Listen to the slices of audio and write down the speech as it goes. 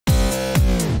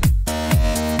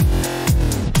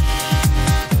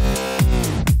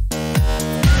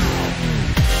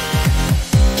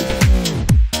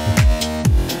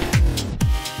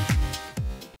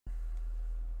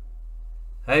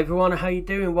Hey everyone, how you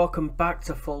doing? Welcome back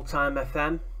to Full Time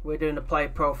FM. We're doing the player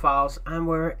profiles and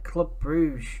we're at Club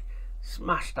Brugge.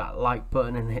 Smash that like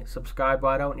button and hit subscribe,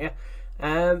 why don't you?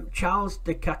 Charles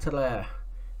de Ketelaere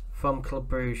from Club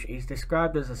Brugge. He's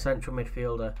described as a central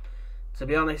midfielder. To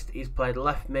be honest, he's played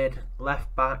left mid,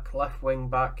 left back, left wing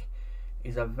back.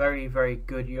 He's a very, very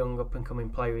good young up and coming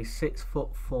player. He's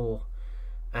 6'4"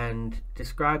 and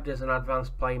described as an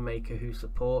advanced playmaker who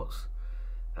supports.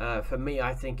 For me,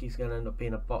 I think he's going to end up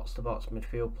being a box-to-box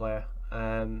midfield player.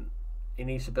 He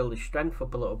needs to build his strength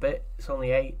up a little bit. It's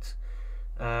only 8,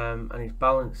 and his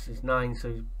balance is 9, so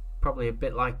he's probably a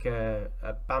bit like a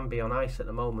Bambi on ice at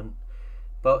the moment.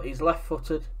 But he's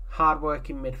left-footed,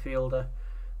 hard-working midfielder,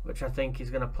 which I think is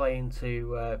going to play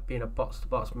into being a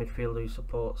box-to-box midfielder who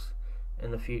supports in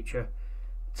the future.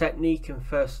 Technique and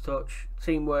first touch,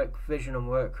 teamwork, vision and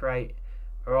work rate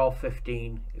are all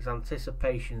 15. His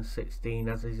anticipation 16,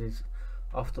 as is his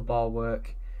off the ball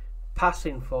work.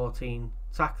 Passing 14,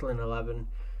 tackling 11.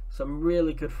 Some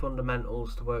really good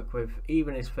fundamentals to work with.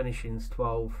 Even his finishing's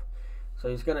 12, so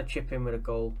he's going to chip in with a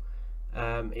goal.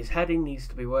 His heading needs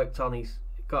to be worked on. He's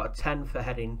got a 10 for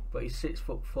heading, but he's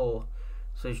 6'4", so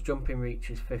his jumping reach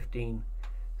is 15.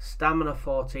 Stamina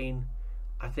 14.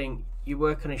 I think you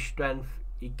work on his strength,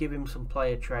 you give him some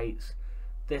player traits.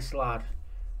 This lad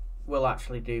will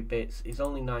actually do bits. He's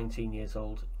only 19 years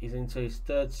old. He's into his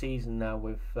 3rd season now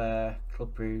with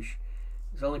Club Brugge.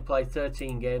 He's only played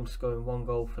 13 games, scoring 1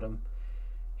 goal for them.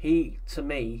 He, to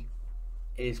me,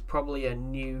 is probably a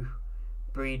new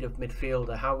breed of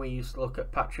midfielder. How we used to look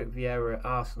at Patrick Vieira at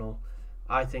Arsenal,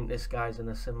 I think this guy's in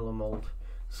a similar mould.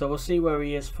 So we'll see where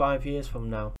he is 5 years from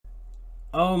now.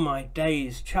 Oh my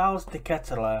days, Charles de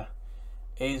Ketelaere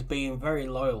is being very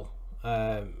loyal.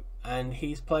 And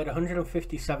he's played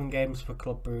 157 games for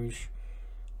Club Brugge,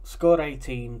 scored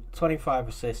 18, 25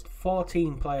 assists,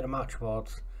 14 player of the match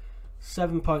awards,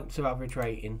 7.2 average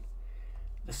rating.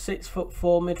 The 6'4"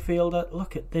 midfielder,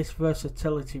 look at this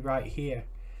versatility right here.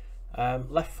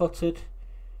 Left-footed,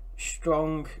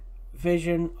 strong,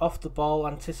 vision, off the ball,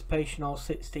 anticipation all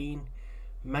 16,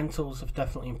 mentals have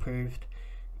definitely improved.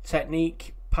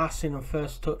 Technique, passing and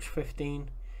first touch 15,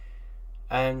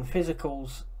 and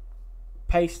physicals,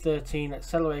 pace 13,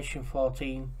 acceleration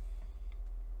 14,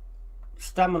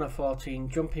 stamina 14,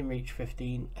 jumping reach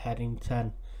 15, heading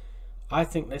 10. I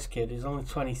think this kid is only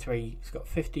 23. He's got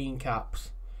 15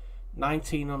 caps,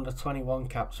 19 under 21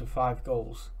 caps with 5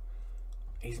 goals.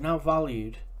 He's now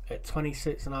valued at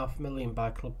 26.5 million by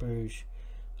Club Brugge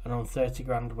and on 30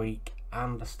 grand a week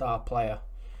and a star player.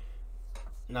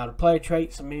 Now the player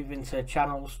traits are moving to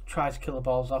channels, tries to kill the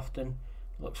balls often,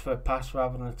 looks for a pass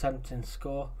rather than attempting to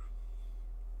score.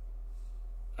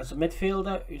 As a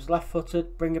midfielder who's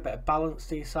left-footed, bring a bit of balance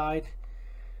to your side.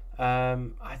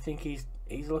 I think he's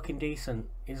looking decent.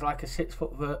 He's like a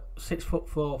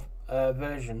 6'4"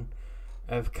 version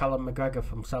of Callum McGregor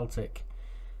from Celtic.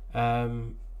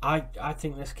 I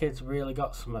think this kid's really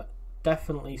got some.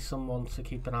 Definitely someone to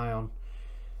keep an eye on.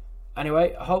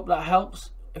 Anyway, I hope that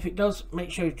helps. If it does, make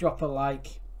sure you drop a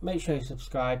like. Make sure you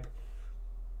subscribe.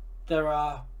 There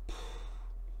are,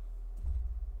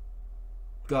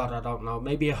 God, I don't know,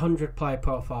 maybe 100 player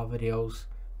profile videos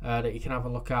that you can have a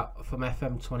look at from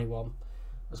FM21.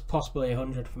 There's possibly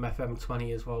 100 from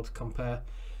FM20 as well to compare.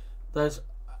 There's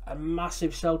a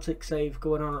massive Celtic save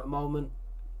going on at the moment.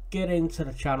 Get into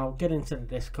the channel, get into the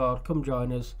Discord, come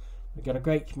join us. We've got a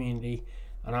great community,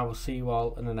 and I will see you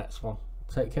all in the next one.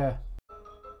 Take care.